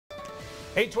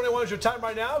8:21 is your time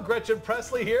right now. Gretchen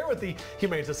Presley here with the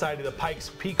Humane Society of the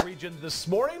Pikes Peak region this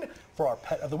morning for our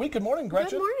Pet of the Week. Good morning,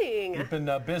 Gretchen. Good morning. You've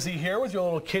been busy here with your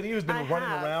little kitty who's been running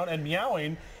around and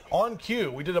meowing on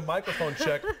cue. We did a microphone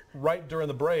check right during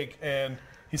the break, and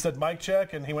he said mic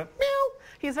check, and he went meow.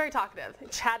 He's very talkative,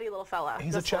 chatty little fella.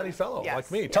 He's a chatty fellow, yes, like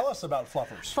me. Yes. Tell us about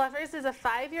Fluffers. Fluffers is a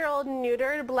 5-year-old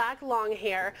neutered black long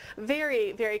hair,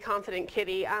 very, very confident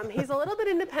kitty. He's a little bit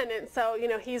independent, so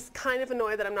he's kind of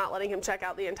annoyed that I'm not letting him check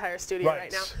out the entire studio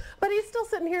right now. But he's still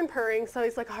sitting here and purring, so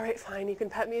he's like, all right, fine, you can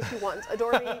pet me if you want.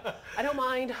 Adore me, I don't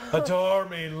mind. Adore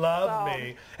me, love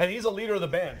me. And he's a leader of the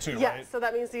band too, right? Yes, so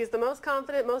that means he's the most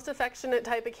confident, most affectionate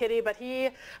type of kitty, but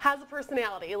he has a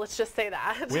personality, let's just say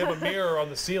that. We have a mirror on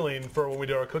the ceiling for when we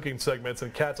do our cooking segments,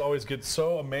 and cats always get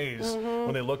so amazed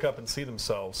when they look up and see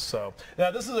themselves. So now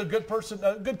this is a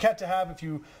good cat to have if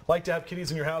you like to have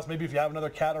kitties in your house. Maybe if you have another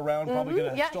cat around, probably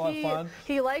going to still have fun.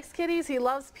 He likes kitties. He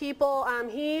loves people.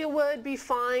 He would be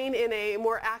fine in a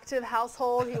more active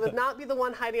household. He would not be the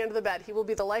one hiding under the bed. He will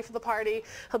be the life of the party.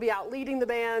 He'll be out leading the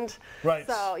band. Right.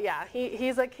 So yeah,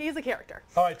 he's a character.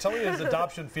 All right, tell me his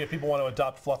adoption fee if people want to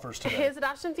adopt Fluffers today. His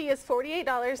adoption fee is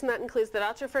 $48, and that includes the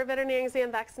voucher for veterinary exam,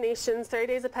 vaccinations, 30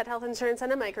 days of pet health insurance,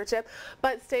 and a microchip.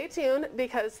 But stay tuned,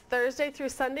 because Thursday through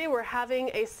Sunday we're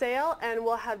having a sale, and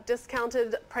we'll have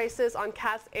discounted prices on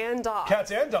cats and dogs.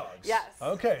 Cats and dogs? Yes.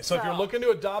 Okay, so if you're looking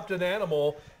to adopt an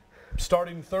animal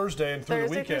starting Thursday and through the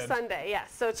weekend. Thursday through Sunday,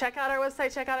 yes. So check out our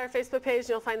website, check out our Facebook page, and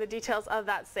you'll find the details of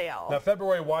that sale. Now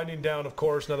February winding down, of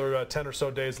course, another 10 or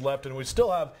so days left, and we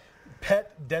still have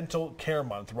Pet Dental Care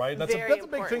Month, right? That's a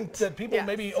big thing that people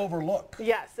maybe overlook.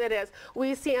 Yes, it is.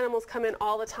 We see animals come in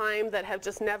all the time that have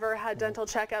just never had dental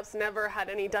checkups, never had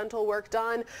any dental work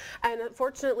done, and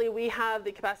unfortunately we have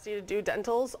the capacity to do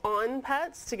dentals on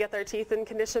pets to get their teeth in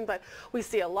condition, but we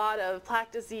see a lot of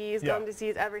plaque disease, gum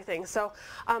disease, everything. So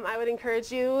I would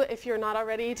encourage you, if you're not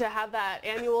already, to have that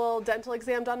annual dental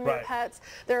exam done on your pets.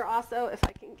 There are also, if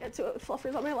I can get to it with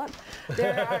Fluffers on my lap,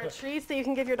 there are treats that you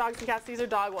can give your dogs and cats. These are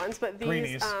dog ones, but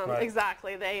these,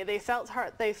 exactly,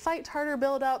 they fight tartar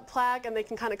buildup, plaque, and they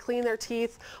can kind of clean their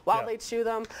teeth while they chew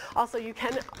them. Also, you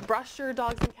can brush your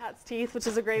dogs and cats' teeth, which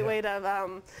is a great way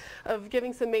of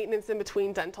giving some maintenance in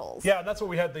between dentals. Yeah, that's what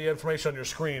we had the information on your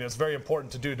screen. It's very important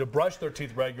to do, to brush their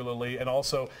teeth regularly, and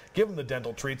also give them the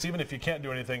dental treats. Even if you can't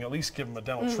do anything, at least give them a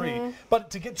dental treat. But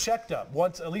to get checked up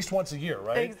at least once a year,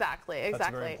 right? Exactly. That's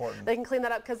very important. They can clean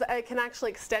that up because it can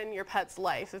actually extend your pet's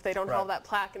life if they don't have that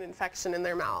plaque and infection in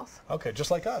their mouth. Okay, just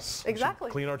like us. Exactly. We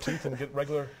should clean our teeth and get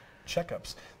regular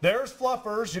checkups. There's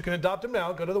Fluffers. You can adopt them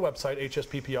now. Go to the website,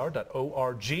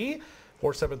 hsppr.org.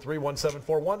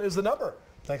 473-1741 is the number.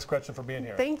 Thanks, Gretchen, for being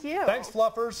here. Thank you. Thanks,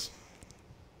 Fluffers.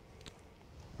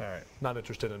 All right, not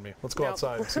interested in me. Let's go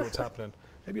outside and see what's happening.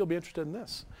 Maybe you'll be interested in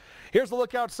this. Here's the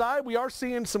look outside. We are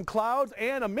seeing some clouds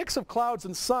and a mix of clouds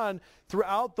and sun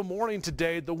throughout the morning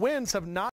today. The winds have not